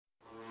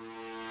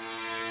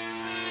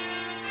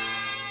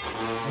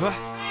Huh?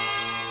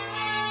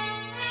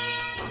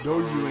 No,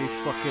 you ain't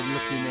fucking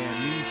looking at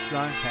me,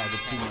 son. Having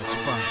too much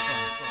fun.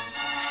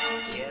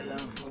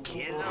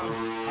 Kill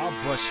him. I'll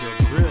bust your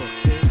grill,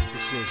 kid.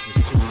 This shit's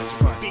just too much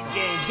fun. Big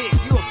game hit.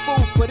 You a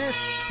fool for this?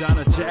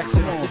 Donna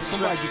Jackson on.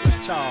 Somebody get this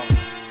child.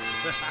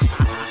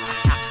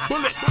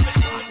 Bullet.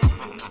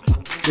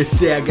 They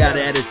say I got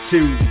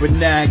attitude, but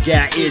now I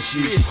got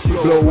issues.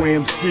 Blow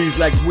MCs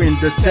like wind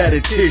does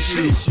tatted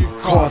tissue.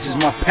 Cause is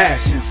my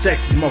passion,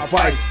 sex is my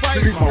vice.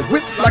 Treat my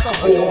whip like a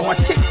whore, my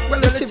chicks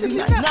relatively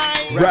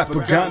nice.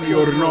 Rapper got me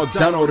ordering all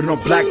done, ordering all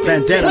black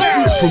bandana.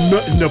 From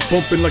nothing to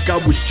bumping like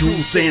I was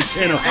Jules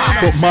Santana.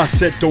 But my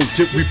set don't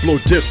dip, we blow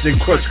dips and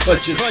crutch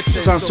clutches.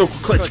 Sound so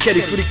clutch,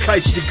 caddy for the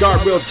kites, the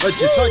guardrail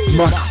touches.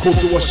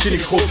 Makakoto wa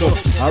shirikoto,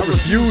 I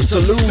refuse to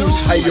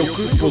lose.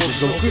 Hayoku, those are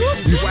so good.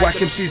 Use whack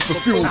MCs for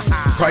fuel.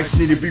 Price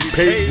need to be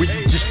paid when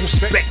you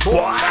disrespect,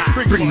 boy.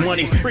 Bring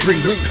money,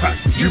 bring loot,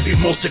 you be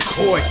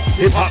multi-coy.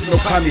 Hip-hop no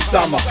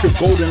kami-sama, pure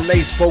golden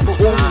lace vocals.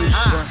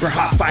 Burn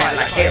hot fire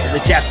like hell,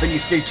 the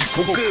Japanese say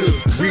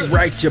chikoku.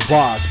 Rewrite your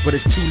bars, but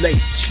it's too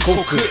late,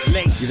 chikoku.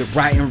 Either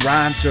writing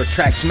rhymes or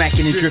track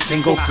smacking and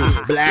drifting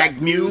Goku.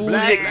 Black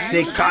music,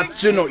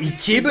 seikatsu no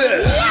ichibu.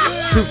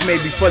 Truth may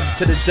be fuzzy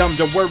to the dumb,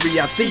 don't worry,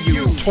 I see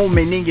you.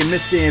 Tome ninja,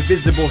 Mr.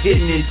 Invisible,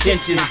 hidden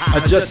intention.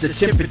 Adjust the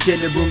temperature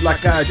in the room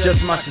like I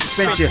adjust my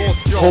suspension.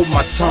 Hold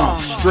my tongue,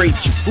 straight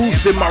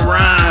truth in my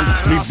rhymes.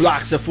 Me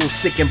blocks are full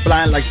sick and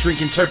blind like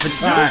drinking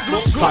turpentine.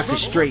 Pocket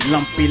straight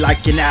lumpy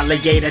like an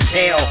alligator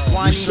tail.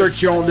 You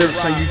search your own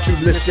lyrics on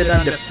YouTube listed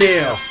under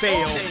fail.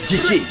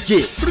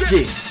 Get.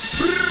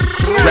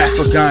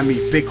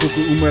 Rapagami,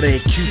 Bekoku Umare,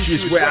 Kyushu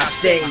is where I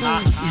stay.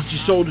 Eat your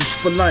shoulders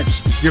for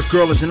lunch, your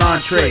girl is an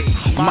entree.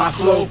 My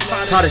flow,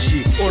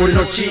 Tadashi,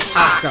 Orinochi,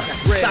 Aka.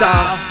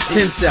 Style,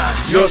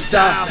 Tensai, your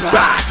style,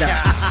 Baka.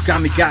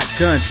 Gami got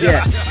guns,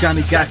 yeah,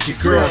 Gami got your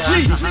girl.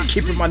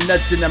 Keeping my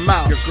nuts in the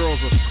mouth, your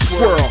girl's a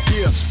squirrel.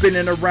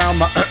 Spinning around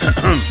my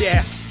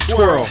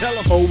twirl.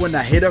 Oh, when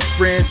I hit up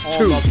friends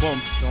too.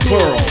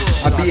 Plural.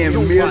 I be in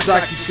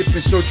Miyazaki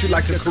sipping shochu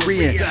like a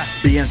Korean.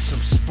 Be in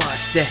some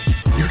spots that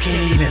you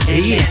can't even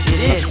be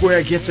in. I square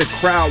against a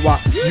crowd while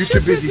you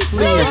too busy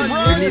fleeing.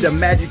 You need a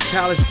magic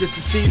challenge just to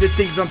see the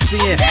things I'm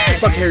seeing.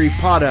 Fuck Harry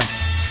Potter.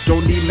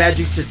 Don't need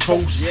magic to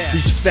toast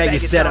these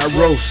faggots that I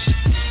roast.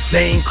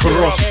 Same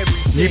cross.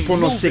 Nippon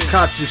no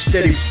Seikatsu,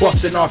 steady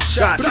busting off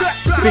shots.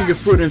 Finger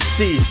foot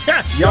MCs,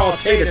 y'all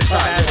tater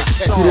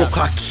tots. Kuro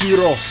ka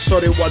kiro,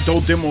 sore wa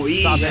dodemo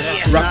ii.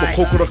 Rap wa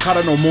kokoro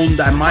kara no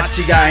mondai,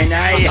 machigai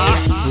nai.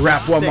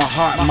 Rap wa my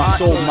heart, my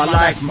soul, my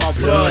life, my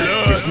blood.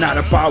 It's not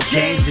about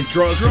gangs and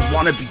drugs and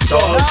wannabe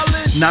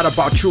thugs. Not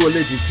about true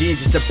religion,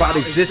 genes, it's about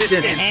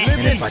existence.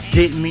 And if I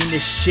didn't mean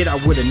this shit, I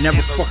would've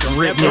never fucking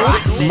written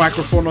it.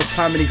 Microphone no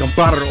time ni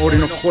gambaru, ore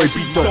no koi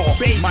bito.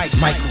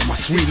 Michael, my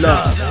sweet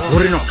love,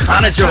 ore no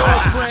kanajo.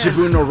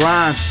 Jibun no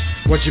rhymes,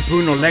 what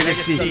Jibun no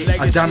legacy.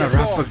 Adana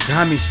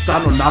Rapagami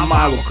stano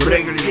namai wo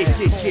Gregory.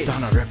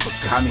 Dana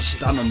Rapagami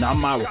stano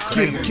namai wo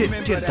Gregory.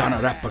 Dana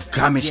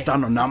Rapagami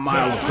stano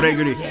namai wo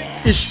Gregory.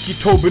 Ishiki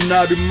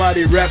Tobunaru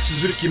Mari rap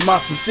Suzuki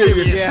Masum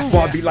serious.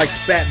 Bobby like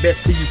spat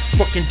best till you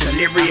fucking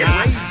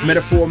delirious.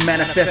 Metaphor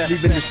manifest,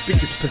 leaving the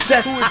speakers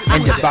possessed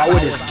and devour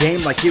this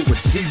game like it was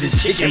seasoned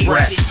chicken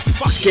breast.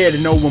 Scared to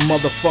know one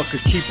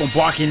motherfucker keep on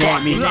barking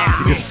at me. You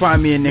can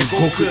find me in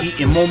Goku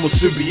eating Momo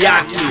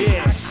Subiyaki.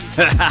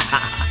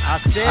 I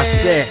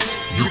said,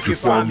 you can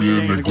find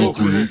me in the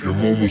Goku eating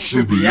Momo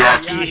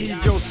Subiyaki.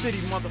 Kijo City,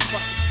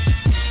 motherfuckers.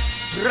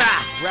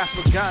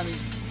 Rapagami,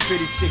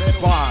 56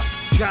 bars.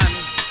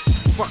 Gami,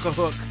 fuck a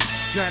hook.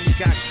 Gami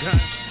got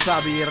guns.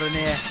 Sabi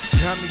Rene.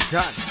 Gami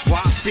got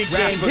guap. Big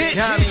game hit.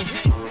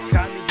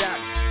 Gami got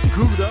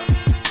Gouda.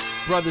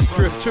 Brothers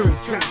Drift 2.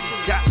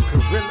 Gami got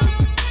Gorillas.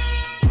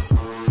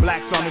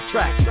 Blacks on the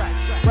track.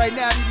 Right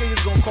now, these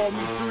niggas gonna call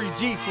me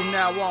 3G from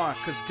now on,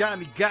 cause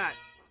Gami got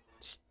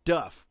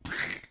stuff.